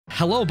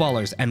Hello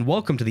ballers, and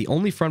welcome to the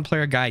only front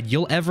player guide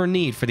you'll ever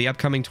need for the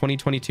upcoming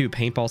 2022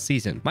 paintball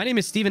season. My name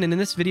is Steven, and in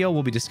this video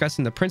we'll be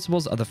discussing the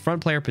principles of the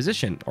front player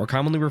position, or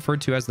commonly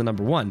referred to as the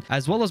number one,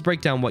 as well as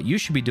break down what you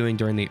should be doing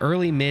during the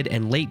early, mid,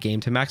 and late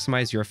game to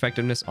maximize your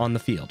effectiveness on the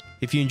field.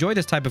 If you enjoy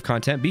this type of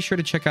content, be sure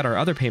to check out our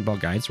other paintball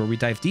guides where we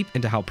dive deep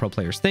into how pro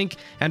players think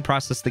and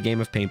process the game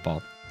of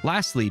paintball.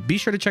 Lastly, be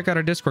sure to check out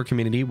our Discord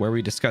community where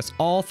we discuss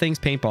all things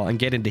paintball and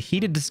get into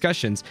heated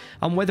discussions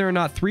on whether or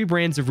not 3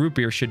 brands of root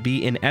beer should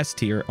be in S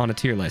tier on a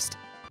tier list.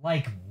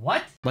 Like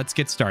what? Let's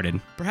get started.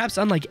 Perhaps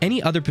unlike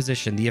any other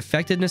position, the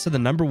effectiveness of the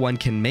number one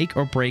can make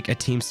or break a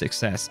team's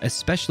success,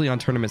 especially on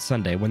Tournament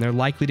Sunday when they're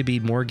likely to be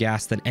more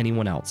gassed than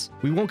anyone else.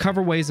 We won't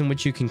cover ways in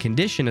which you can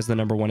condition as the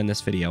number one in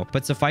this video,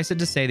 but suffice it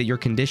to say that your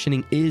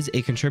conditioning is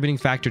a contributing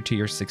factor to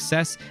your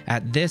success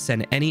at this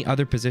and any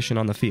other position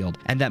on the field,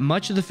 and that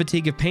much of the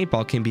fatigue of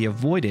paintball can be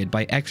avoided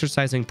by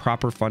exercising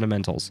proper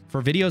fundamentals.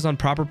 For videos on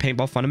proper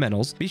paintball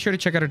fundamentals, be sure to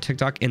check out our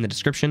TikTok in the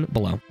description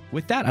below.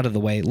 With that out of the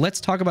way,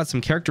 let's talk about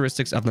some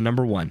characteristics of the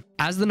number one.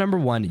 As the number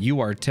one, you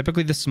are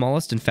typically the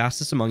smallest and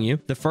fastest among you,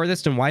 the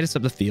furthest and widest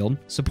up the field,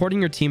 supporting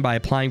your team by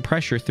applying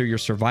pressure through your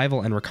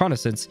survival and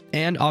reconnaissance,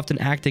 and often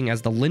acting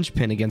as the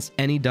linchpin against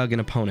any dug-in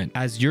opponent,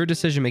 as your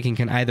decision making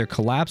can either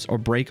collapse or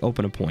break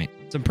open a point.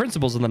 Some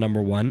principles of the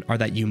number one are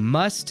that you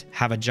must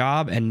have a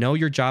job and know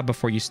your job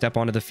before you step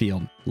onto the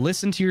field.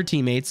 Listen to your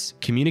teammates,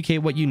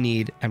 communicate what you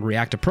need, and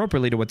react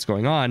appropriately to what's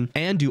going on,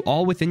 and do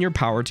all within your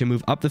power to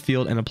move up the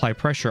field and apply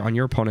pressure on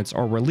your opponents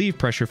or relieve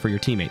pressure for your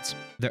teammates.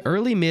 The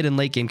early, mid, and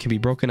late game can be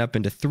broken up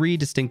into 3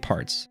 distinct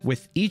parts,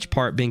 with each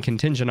part being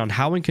contingent on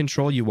how in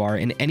control you are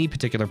in any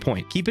particular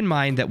point. Keep in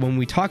mind that when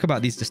we talk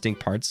about these distinct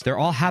parts, they're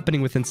all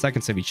happening within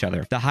seconds of each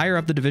other. The higher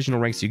up the divisional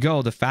ranks you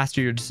go, the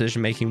faster your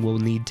decision making will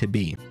need to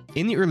be.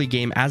 In the early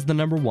game, as the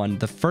number one,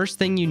 the first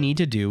thing you need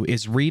to do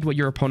is read what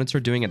your opponents are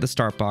doing at the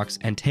start box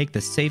and take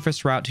the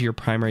safest route to your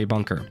primary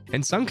bunker.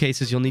 In some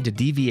cases, you'll need to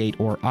deviate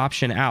or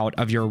option out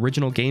of your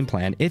original game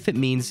plan if it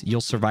means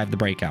you'll survive the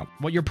breakout.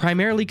 What you're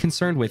primarily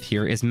concerned with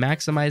here is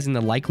maximizing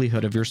the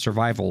likelihood of your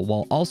survival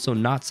while also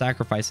not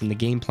sacrificing the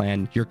game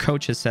plan your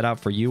coach has set out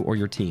for you or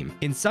your team.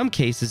 In some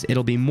cases,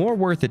 it'll be more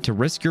worth it to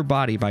risk your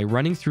body by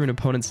running through an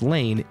opponent's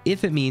lane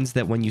if it means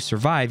that when you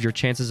survive, your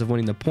chances of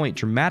winning the point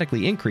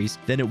dramatically increase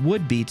than it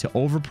would be to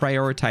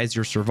over-prioritize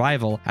your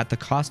survival at the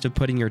cost of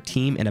putting your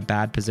team in a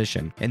bad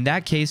position. In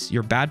that case,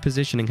 your bad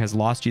positioning has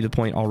lost you the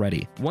point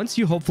already. Once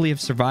you hopefully have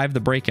survived the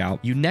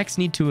breakout, you next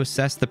need to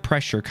assess the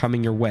pressure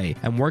coming your way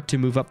and work to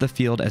move up the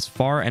field as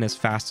far and as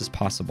fast as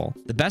possible.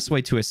 The best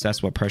way to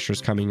assess what pressure is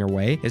coming your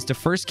way is to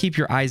first keep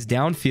your eyes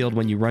downfield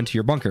when you run to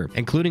your bunker,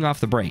 including off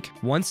the break.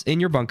 Once in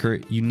your bunker,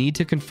 you need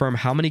to confirm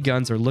how many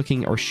guns are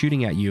looking or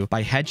shooting at you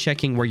by head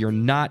checking where you're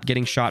not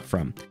getting shot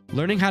from.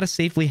 Learning how to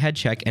safely head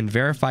check and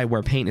verify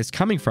where paint is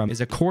coming from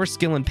is a core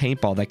skill in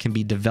paintball that can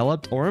be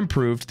developed or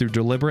improved through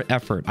deliberate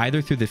effort,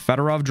 either through the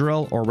Fedorov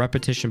drill or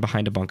repetition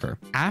behind a bunker.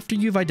 After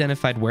you've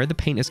identified where the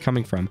paint is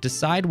coming from,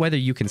 decide whether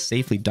you can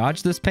safely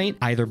dodge this paint,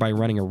 either by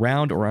running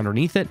around or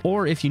underneath it,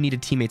 or if you need a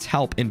teammate's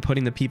help in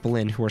putting the people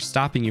in who are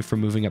stopping you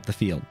from moving up the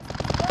field.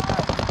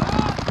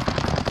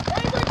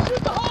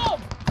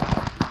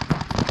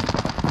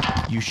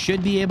 You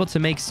should be able to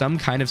make some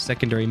kind of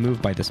secondary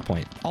move by this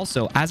point.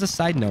 Also, as a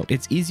side note,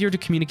 it's easier to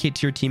communicate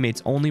to your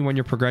teammates only when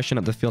your progression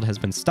up the field has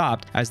been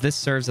stopped, as this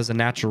serves as a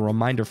natural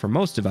reminder for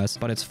most of us,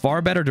 but it's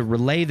far better to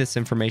relay this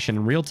information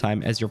in real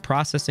time as you're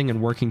processing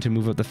and working to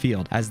move up the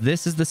field, as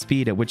this is the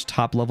speed at which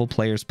top-level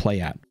players play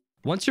at.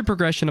 Once your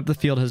progression up the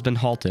field has been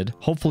halted,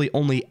 hopefully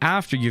only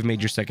after you've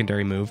made your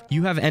secondary move,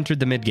 you have entered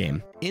the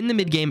mid-game. In the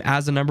mid-game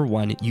as a number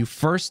one, you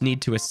first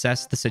need to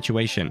assess the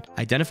situation.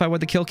 Identify what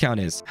the kill count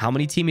is, how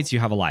many teammates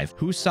you have alive,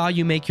 who saw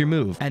you make your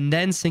move, and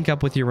then sync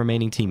up with your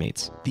remaining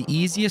teammates. The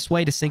easiest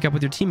way to sync up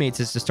with your teammates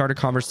is to start a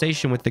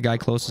conversation with the guy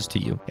closest to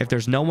you. If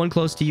there's no one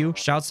close to you,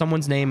 shout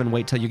someone's name and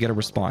wait till you get a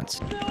response.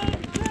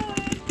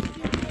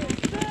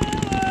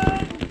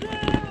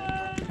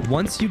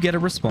 Once you get a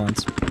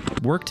response,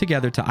 work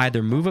together to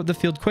either move up the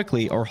field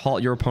quickly or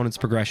halt your opponent's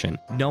progression.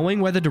 Knowing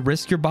whether to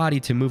risk your body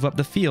to move up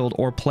the field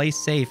or play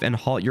safe and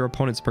halt your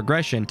opponent's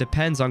progression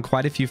depends on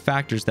quite a few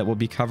factors that will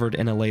be covered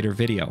in a later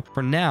video.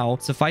 For now,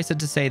 suffice it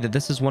to say that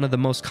this is one of the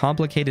most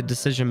complicated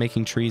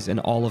decision-making trees in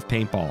all of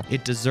paintball.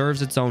 It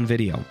deserves its own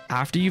video.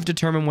 After you've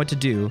determined what to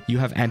do, you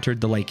have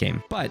entered the late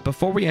game. But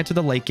before we enter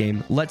the late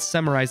game, let's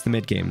summarize the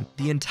mid game.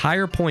 The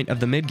entire point of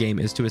the mid game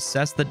is to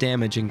assess the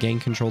damage and gain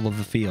control of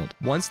the field.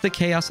 Once the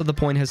chaos of the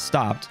point has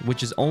stopped,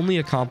 which is only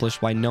accomplished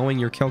by knowing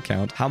your kill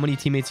count, how many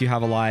teammates you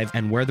have alive,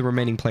 and where the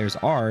remaining players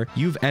are,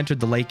 you've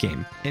entered the late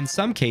game. In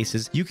some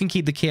cases, you can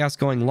keep the chaos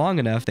going long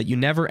enough that you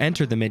never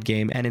enter the mid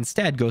game and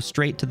instead go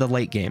straight to the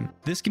late game.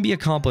 This can be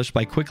accomplished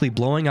by quickly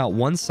blowing out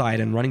one side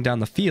and running down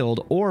the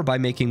field, or by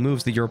making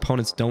moves that your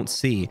opponents don't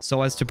see,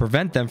 so as to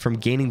prevent them from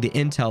gaining the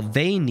intel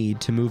they need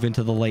to move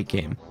into the late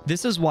game.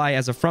 This is why,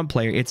 as a front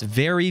player, it's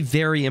very,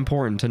 very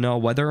important to know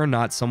whether or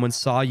not someone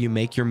saw you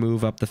make your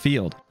move up the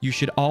field. You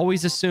should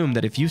always assume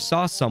that if you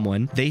saw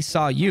someone, they they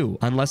saw you,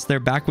 unless their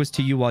back was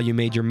to you while you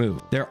made your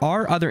move. There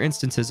are other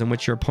instances in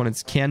which your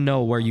opponents can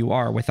know where you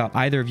are without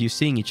either of you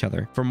seeing each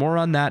other. For more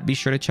on that, be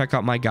sure to check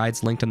out my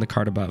guides linked in the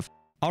card above.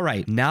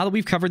 Alright, now that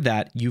we've covered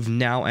that, you've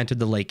now entered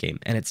the late game,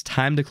 and it's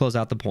time to close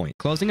out the point.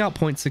 Closing out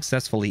points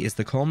successfully is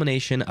the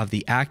culmination of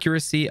the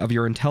accuracy of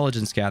your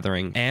intelligence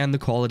gathering and the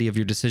quality of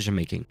your decision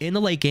making. In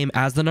the late game,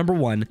 as the number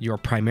 1, you're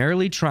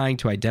primarily trying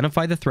to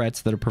identify the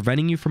threats that are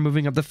preventing you from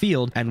moving up the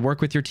field and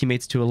work with your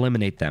teammates to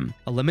eliminate them.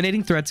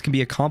 Eliminating threats can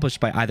be accomplished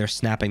by either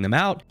snapping them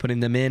out, putting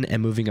them in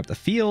and moving up the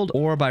field,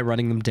 or by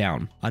running them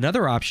down.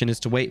 Another option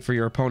is to wait for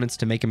your opponents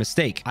to make a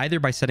mistake, either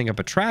by setting up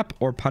a trap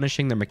or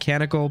punishing their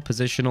mechanical,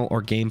 positional,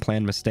 or game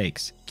plan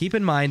mistakes. Keep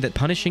in mind that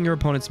punishing your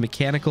opponent's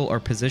mechanical or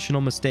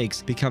positional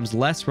mistakes becomes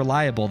less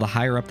reliable the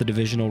higher up the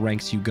divisional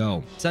ranks you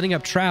go. Setting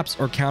up traps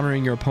or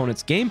countering your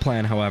opponent's game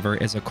plan, however,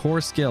 is a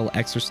core skill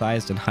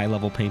exercised in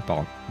high-level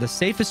paintball. The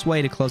safest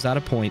way to close out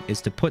a point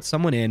is to put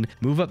someone in,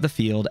 move up the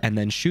field, and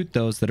then shoot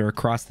those that are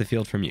across the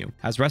field from you.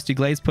 As Rusty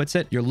Glaze puts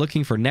it, you're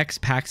looking for necks,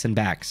 packs, and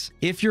backs.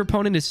 If your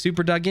opponent is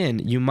super dug in,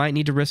 you might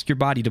need to risk your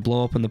body to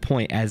blow open the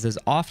point, as is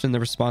often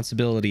the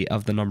responsibility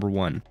of the number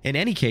 1. In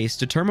any case,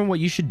 determine what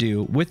you should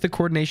do with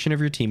the coordination of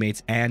your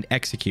teammates and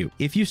execute.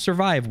 If you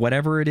survive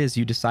whatever it is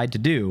you decide to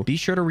do, be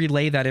sure to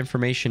relay that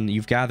information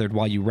you've gathered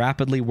while you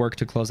rapidly work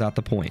to close out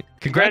the point.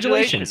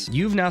 Congratulations!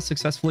 You've now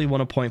successfully won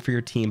a point for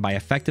your team by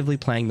effectively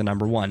playing the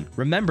number 1.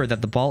 Remember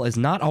that the ball is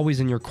not always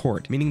in your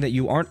court, meaning that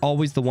you aren't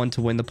always the one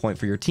to win the point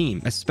for your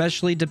team,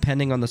 especially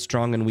depending on the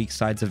strong and weak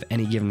sides of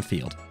any given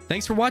field.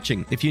 Thanks for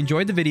watching. If you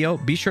enjoyed the video,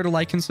 be sure to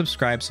like and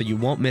subscribe so you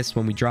won't miss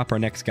when we drop our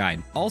next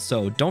guide.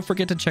 Also, don't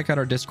forget to check out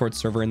our Discord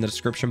server in the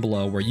description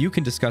below, where you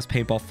can discuss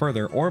paintball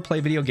further or play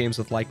video games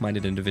with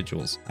like-minded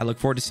individuals. I look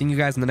forward to seeing you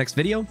guys in the next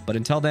video, but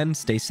until then,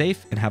 stay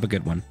safe and have a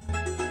good one.